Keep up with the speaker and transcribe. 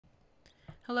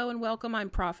Hello and welcome. I'm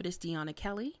Prophetess Deanna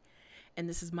Kelly, and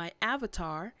this is my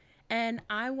avatar, and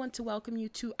I want to welcome you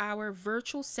to our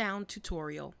virtual sound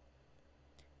tutorial.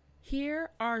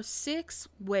 Here are 6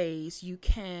 ways you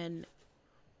can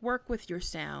work with your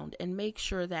sound and make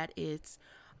sure that it's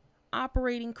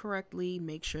operating correctly,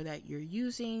 make sure that you're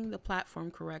using the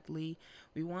platform correctly.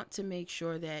 We want to make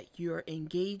sure that you're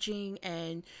engaging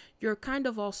and you're kind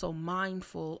of also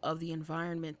mindful of the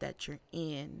environment that you're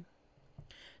in.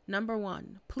 Number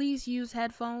 1, please use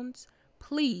headphones.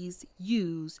 Please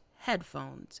use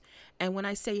headphones. And when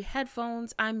I say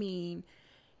headphones, I mean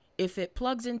if it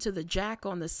plugs into the jack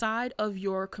on the side of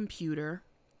your computer,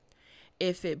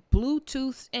 if it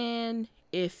Bluetooths in,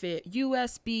 if it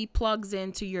USB plugs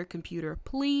into your computer,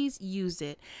 please use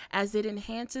it, as it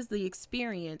enhances the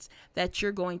experience that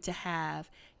you're going to have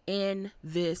in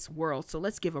this world. So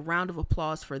let's give a round of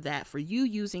applause for that, for you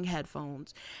using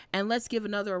headphones. And let's give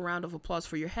another round of applause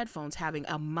for your headphones having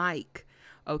a mic.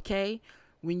 Okay?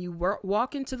 When you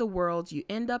walk into the world, you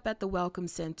end up at the welcome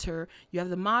center. You have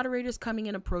the moderators coming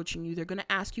and approaching you. They're going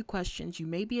to ask you questions. You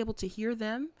may be able to hear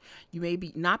them. You may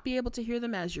not be able to hear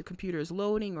them as your computer is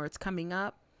loading or it's coming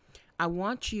up. I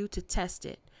want you to test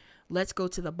it. Let's go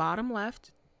to the bottom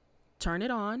left, turn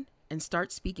it on, and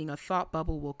start speaking. A thought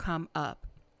bubble will come up.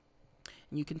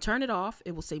 And you can turn it off.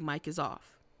 It will say mic is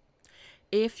off.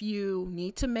 If you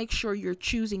need to make sure you're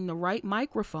choosing the right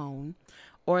microphone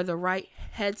or the right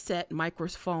headset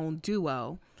microphone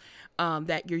duo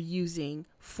that you're using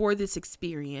for this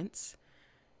experience,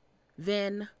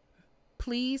 then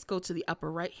please go to the upper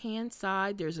right hand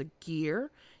side. There's a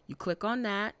gear. You click on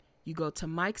that. You go to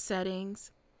mic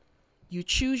settings. You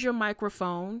choose your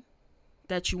microphone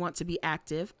that you want to be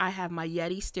active. I have my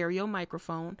Yeti stereo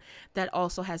microphone that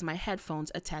also has my headphones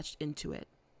attached into it.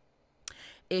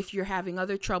 If you're having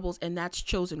other troubles and that's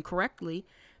chosen correctly,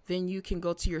 then you can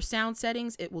go to your sound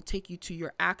settings. It will take you to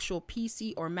your actual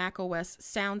PC or Mac OS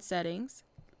sound settings,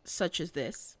 such as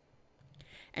this.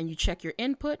 And you check your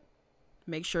input,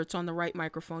 make sure it's on the right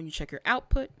microphone. You check your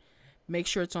output, make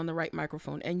sure it's on the right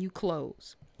microphone, and you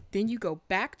close. Then you go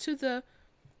back to the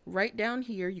right down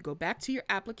here, you go back to your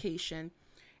application,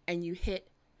 and you hit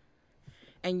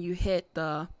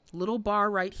the little bar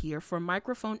right here for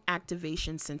microphone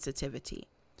activation sensitivity.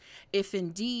 If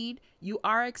indeed you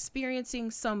are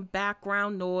experiencing some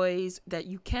background noise that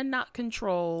you cannot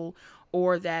control,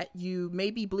 or that you may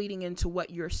be bleeding into what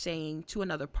you're saying to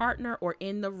another partner or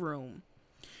in the room,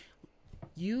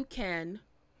 you can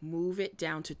move it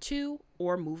down to 2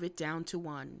 or move it down to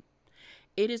 1.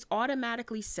 It is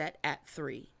automatically set at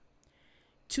 3.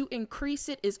 To increase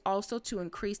it is also to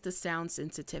increase the sound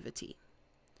sensitivity.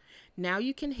 Now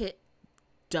you can hit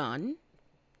done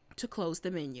to close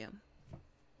the menu.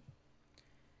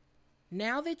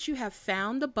 Now that you have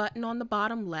found the button on the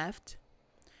bottom left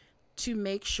to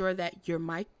make sure that your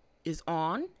mic is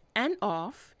on and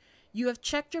off, you have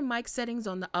checked your mic settings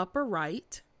on the upper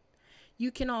right. You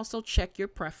can also check your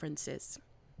preferences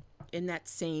in that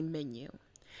same menu.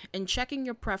 In checking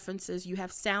your preferences, you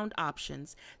have sound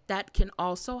options that can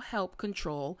also help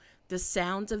control the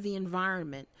sounds of the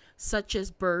environment, such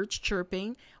as birds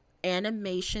chirping,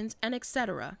 animations, and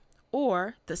etc.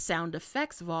 Or the sound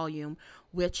effects volume,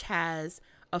 which has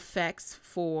effects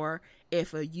for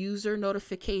if a user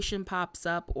notification pops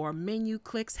up or menu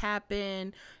clicks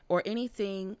happen or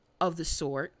anything of the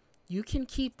sort. You can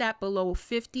keep that below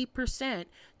 50%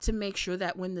 to make sure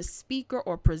that when the speaker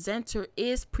or presenter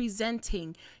is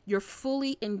presenting, you're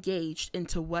fully engaged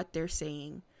into what they're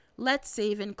saying. Let's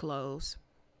save and close.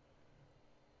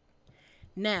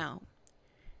 Now,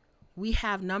 we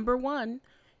have number 1,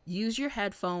 use your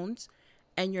headphones,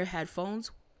 and your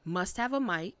headphones must have a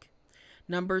mic.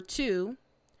 Number 2,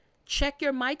 check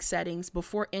your mic settings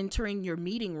before entering your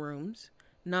meeting rooms.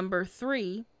 Number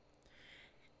 3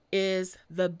 is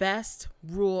the best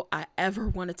rule I ever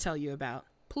want to tell you about.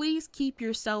 Please keep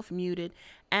yourself muted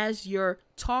as you're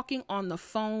talking on the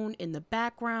phone in the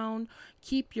background.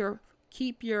 Keep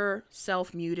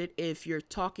yourself muted if you're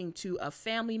talking to a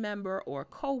family member or a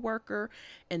coworker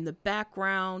in the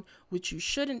background, which you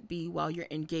shouldn't be while you're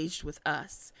engaged with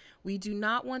us. We do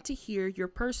not want to hear your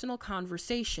personal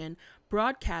conversation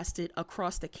broadcasted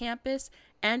across the campus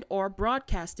and or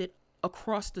broadcasted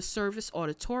across the service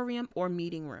auditorium or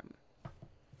meeting room.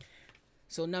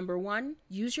 So number 1,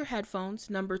 use your headphones.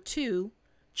 Number 2,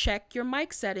 check your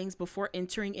mic settings before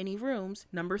entering any rooms.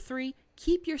 Number 3,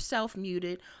 keep yourself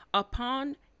muted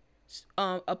upon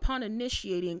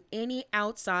initiating any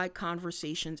outside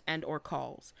conversations and or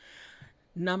calls.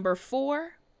 Number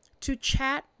 4, to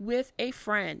chat with a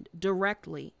friend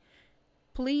directly.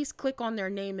 Please click on their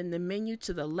name in the menu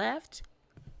to the left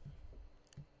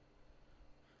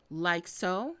like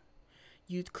so.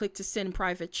 You'd click to send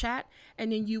private chat,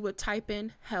 and then you would type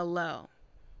in hello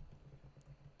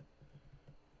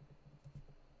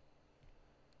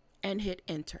and hit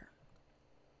enter.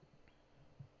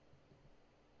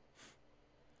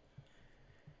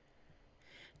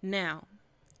 Now,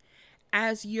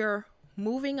 as you're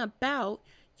moving about,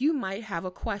 you might have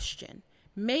a question.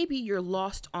 Maybe you're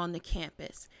lost on the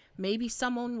campus. Maybe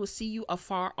someone will see you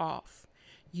afar off.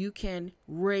 You can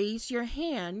raise your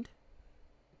hand.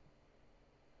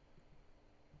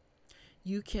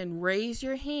 You can raise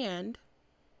your hand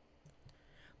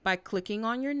by clicking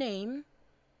on your name,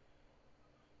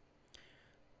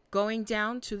 going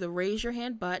down to the raise your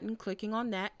hand button, clicking on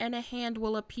that, and a hand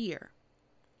will appear.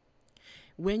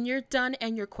 When you're done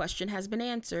and your question has been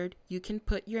answered, you can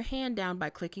put your hand down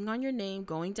by clicking on your name,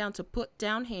 going down to put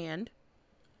down hand,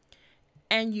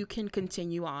 and you can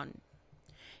continue on.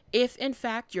 If in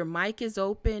fact your mic is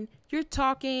open, you're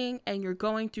talking and you're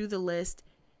going through the list,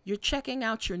 you're checking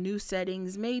out your new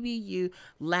settings. Maybe you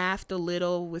laughed a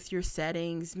little with your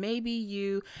settings. Maybe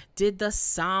you did the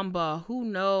samba, who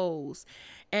knows?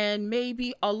 And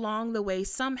maybe along the way,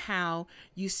 somehow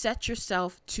you set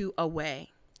yourself to away.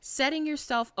 Setting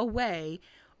yourself away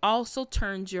also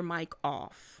turns your mic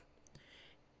off.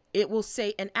 It will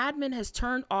say an admin has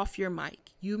turned off your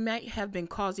mic. You might have been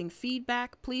causing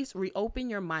feedback. Please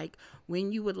reopen your mic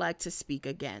when you would like to speak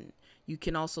again. You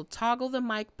can also toggle the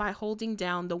mic by holding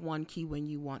down the 1 key when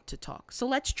you want to talk. So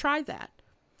let's try that.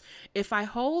 If I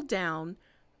hold down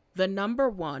the number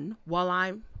 1 while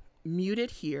I'm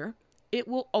muted here, it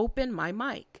will open my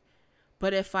mic.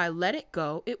 But if I let it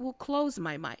go, it will close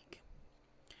my mic.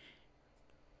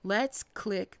 Let's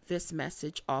click this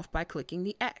message off by clicking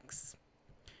the X.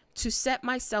 To set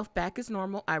myself back as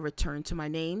normal, I return to my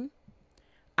name.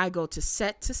 I go to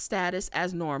set to status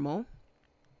as normal.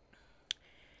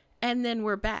 And then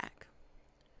we're back.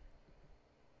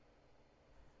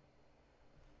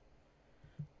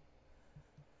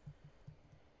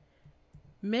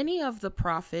 Many of the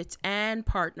prophets and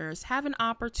partners have an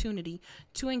opportunity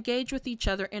to engage with each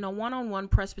other in a one-on-one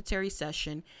presbytery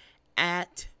session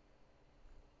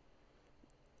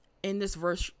in this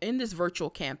virtual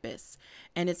campus,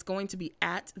 and it's going to be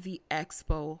at the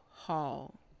expo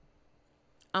hall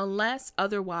unless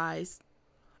otherwise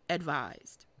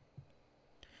advised.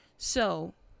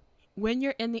 So when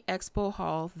you're in the expo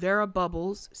hall, there are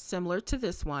bubbles similar to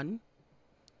this one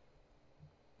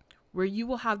where you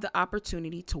will have the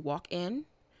opportunity to walk in,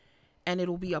 and it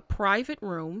will be a private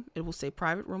room. It will say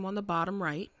private room on the bottom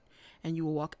right, and you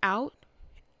will walk out,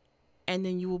 and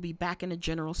then you will be back in a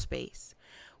general space.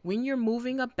 When you're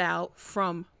moving about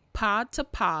from pod to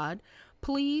pod,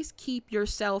 please keep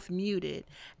yourself muted,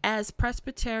 as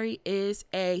presbytery is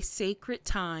a sacred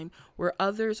time where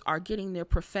others are getting their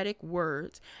prophetic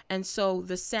words, and so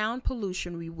the sound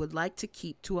pollution we would like to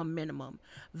keep to a minimum.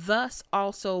 Thus,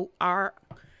 also our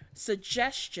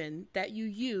suggestion that you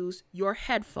use your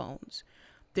headphones.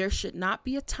 There should not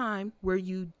be a time where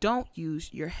you don't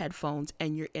use your headphones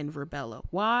and you're in verbella.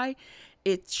 Why?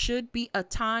 It should be a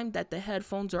time that the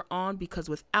headphones are on, because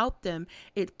without them,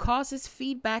 it causes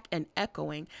feedback and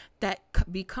echoing that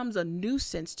becomes a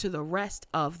nuisance to the rest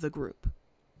of the group.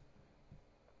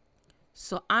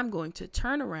 So I'm going to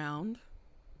turn around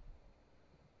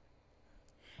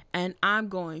and I'm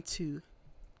going to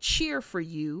cheer for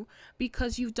you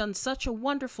because you've done such a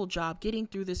wonderful job getting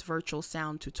through this virtual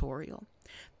sound tutorial.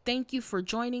 Thank you for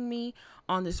joining me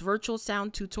on this virtual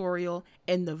sound tutorial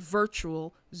in the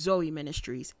virtual Zoe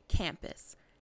Ministries campus.